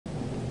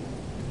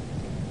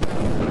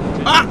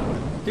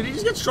Did he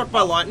just get struck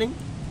by lightning?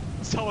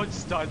 Someone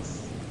just died.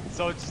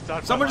 Someone just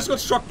died. Someone just got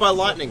struck by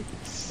lightning.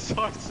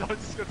 Someone just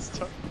got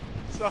struck.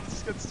 Someone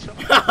just got struck.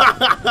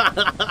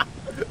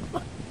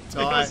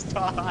 Die.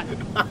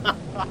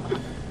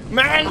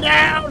 Man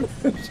down!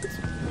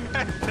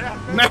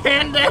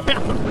 Man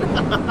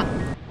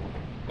down!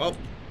 Well,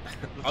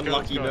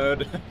 unlucky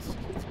nerd.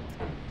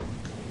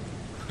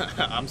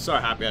 I'm so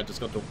happy I just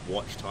got to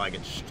watch Ty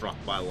get struck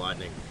by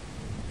lightning.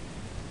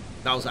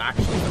 That was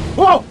actually...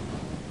 Whoa!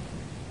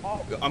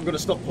 Oh. I'm gonna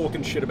stop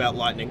talking shit about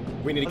lightning.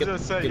 We need to get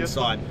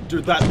inside.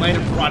 Dude, that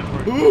landed right...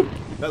 Ooh!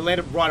 That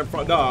landed right in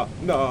front... Nah.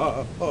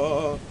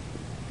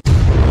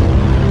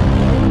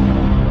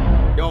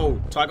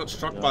 Yo, Ty got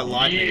struck by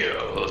lightning.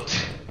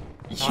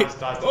 Yeah.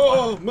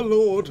 Oh, my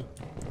lord.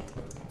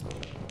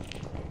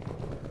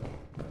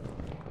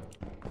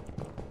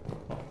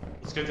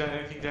 Let's go down.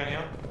 Anything down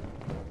here?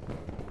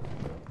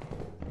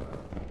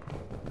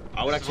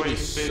 I would actually...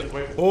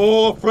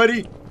 Oh,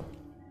 Freddy!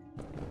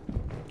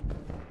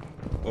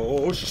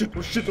 Oh shit,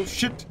 oh shit, oh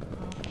shit!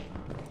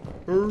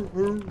 No!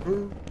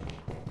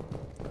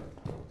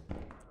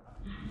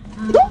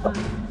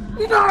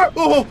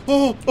 Oh!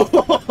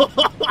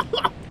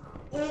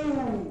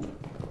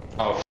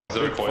 Oh, is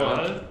it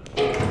recoiling?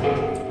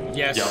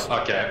 Yes. Yeah,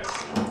 okay.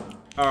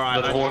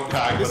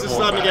 Alright, this is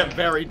starting to get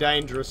very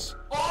dangerous.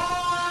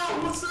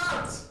 Oh, what's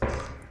that?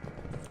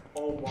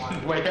 Oh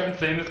my. Wait, you haven't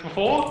seen this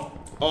before?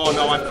 Oh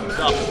no, I fucked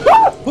up.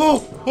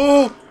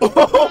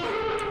 Oh!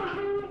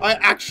 I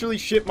actually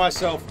shit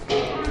myself. Oh,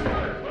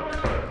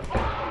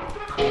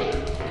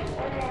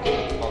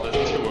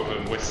 there's two of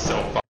them. We're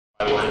so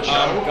fucking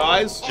Joe?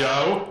 Guys?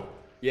 Joe?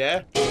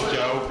 Yeah?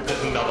 Joe,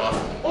 there's another.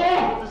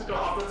 Oh!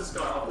 This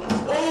guy.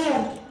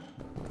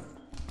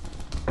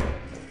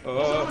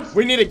 Oh!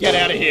 We need to get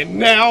out of here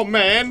now,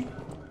 man!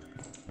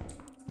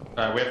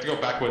 Alright, we have to go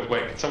backwards.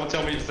 Wait, can someone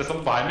tell me, is there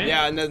something behind me?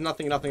 Yeah, and there's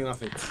nothing.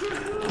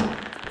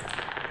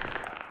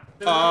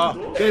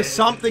 There's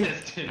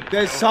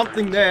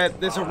something there.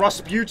 There's a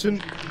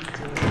Rasputin.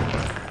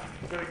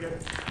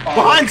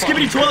 Behind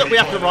Skibbity Toilet, we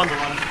have to run.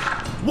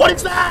 What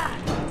is that?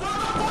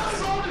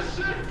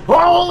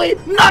 Holy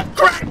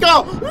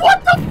nutcracker!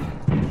 What the?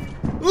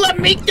 Let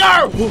me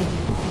go!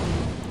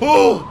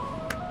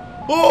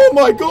 Oh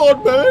my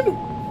god, man!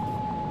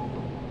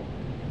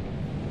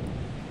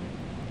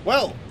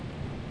 Well.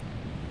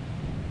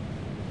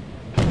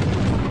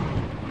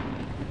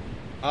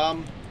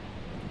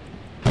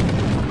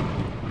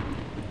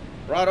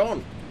 Right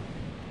on.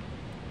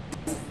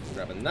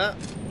 Grabbing that.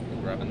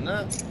 Grabbing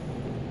that.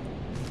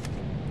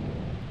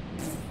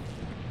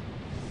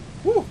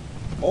 Whew.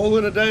 All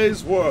in a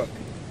day's work.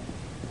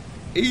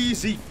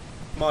 Easy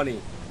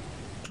money.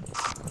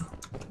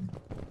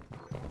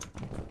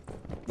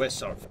 We're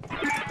so.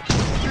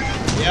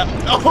 Yep.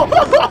 Oh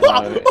my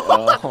god.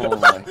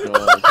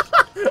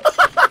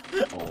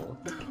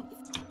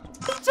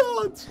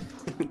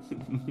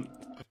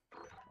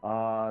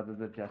 Oh. There's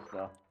a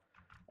jester.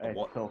 It's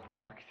what? so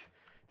fucked.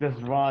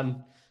 Just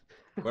run.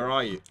 Where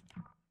are you?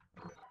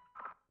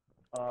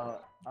 I'm...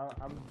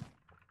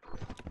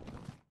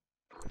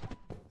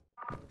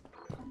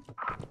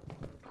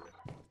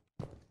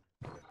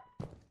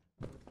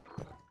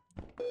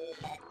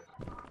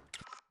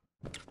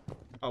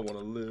 I wanna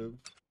live.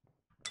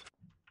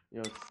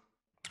 Yo,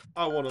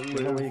 I wanna you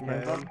know live, where you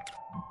came from? man.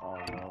 Oh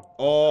no.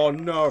 Oh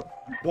no.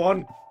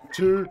 1,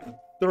 2,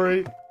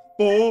 3,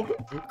 4.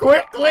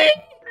 Quickly!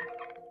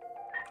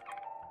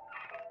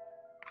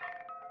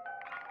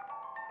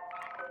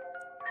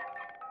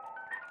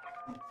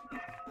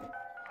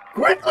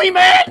 Quickly,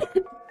 man!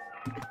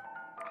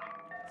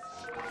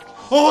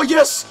 Oh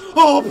yes!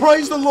 Oh,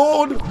 praise the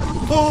Lord!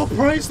 Oh,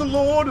 praise the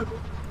Lord!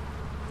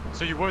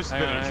 So you were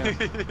spinning.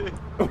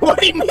 What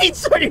do you mean,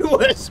 so you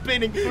were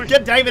spinning?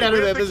 Get David out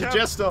of there, there's a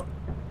jester.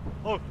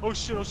 Oh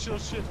shit.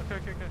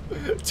 Okay.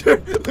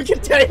 Dude, look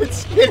at David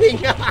spinning!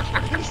 You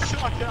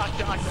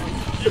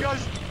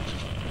guys...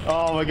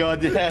 Oh my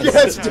god, yes!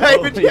 Yes,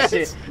 David, Holy yes!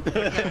 shit.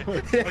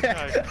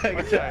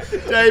 Okay.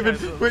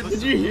 David, wait,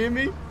 did you hear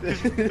me?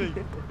 Here's the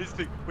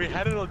thing. We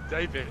had it on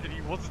David and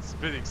he wasn't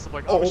spinning, so I'm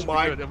like, Oh should be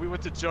my- good. And we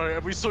went to Joe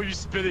and we saw you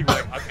spinning, we're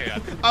like, okay.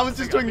 I was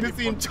just doing this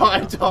the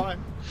entire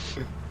time.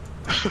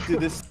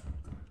 Dude, this...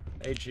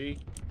 AG.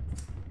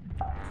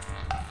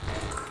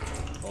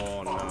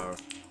 Oh no.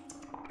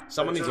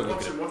 Someone needs to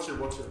look at it. Watch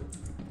it.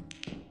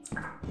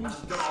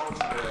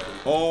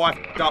 Oh, I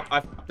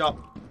fucked up.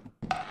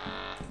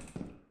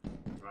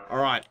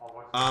 Alright.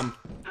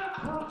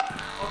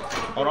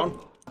 Hold on.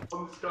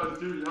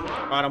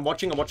 Alright, I'm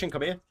watching,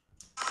 come here.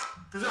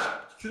 Who's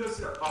that?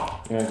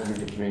 Oh. Yeah,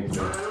 it's me.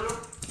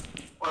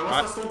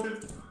 Right.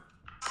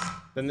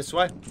 Then this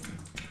way.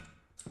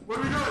 Where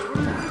are we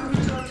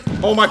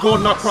going? Oh my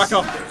god,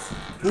 nutcracker!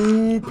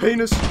 Ooh,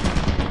 penis.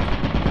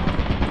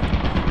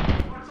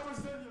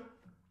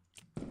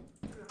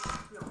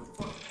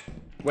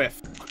 We're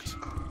fucked.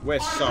 We're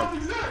so...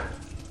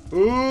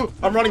 Ooh,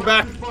 I'm running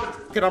back.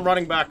 Okay, I'm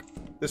running back.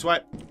 This way.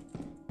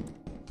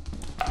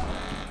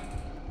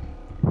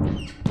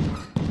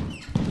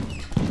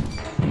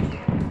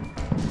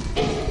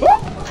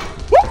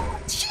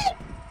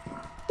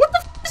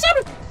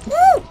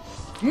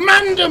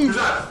 him!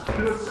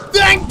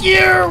 Thank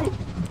you!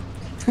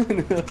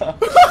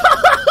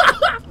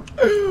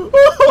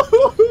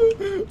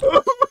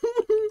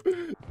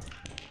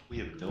 We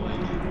have no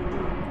idea.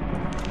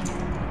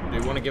 Do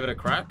you want to give it a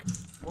crack?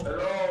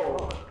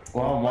 Hello.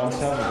 Well,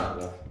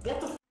 170.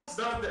 What the f is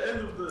that at the end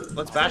of the...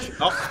 Let's bash it.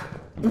 Oh.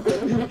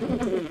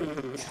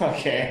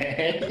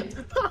 Okay.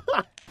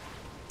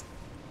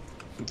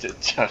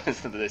 John,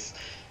 listen to this.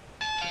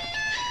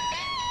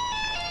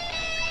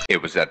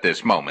 It was at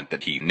this moment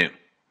that he knew.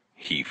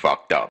 He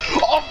fucked up.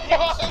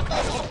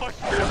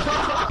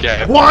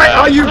 Yeah. Why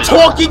are you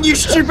talking, you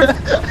stupid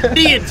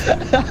idiot?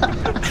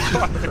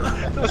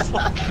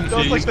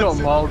 That was got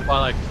mauled by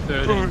like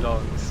 13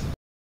 dogs.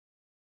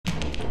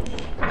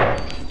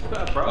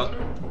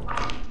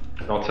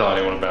 Don't tell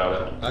anyone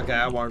about it. Okay,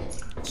 I won't.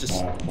 It's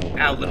just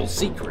our little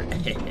secret.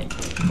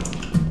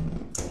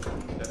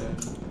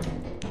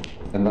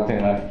 There's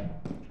nothing left.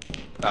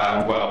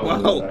 Well.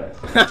 Well,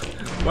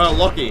 well,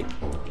 Lockie.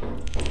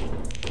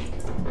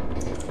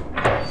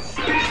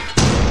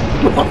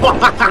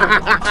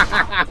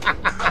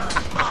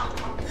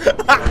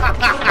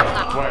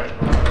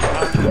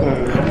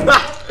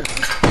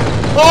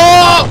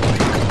 Oh!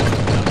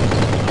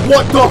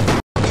 What the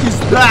f is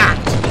that?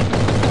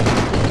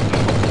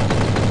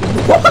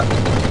 What?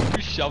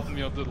 You shoved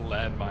me onto the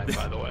landmine,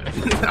 by the way.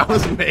 That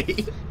was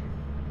me.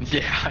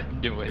 Yeah, I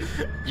knew it.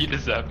 You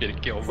deserve getting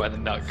killed by the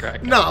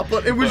nutcracker. Nah,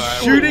 but it was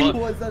Alright, shooting.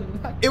 well,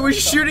 It was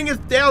shooting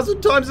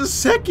 1,000 times a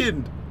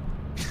second.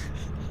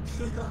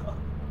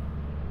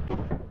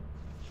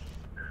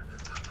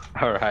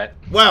 Alright.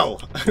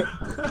 Well,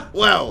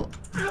 well,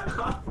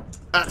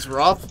 that's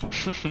rough.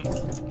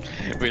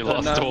 We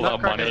lost all our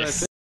money.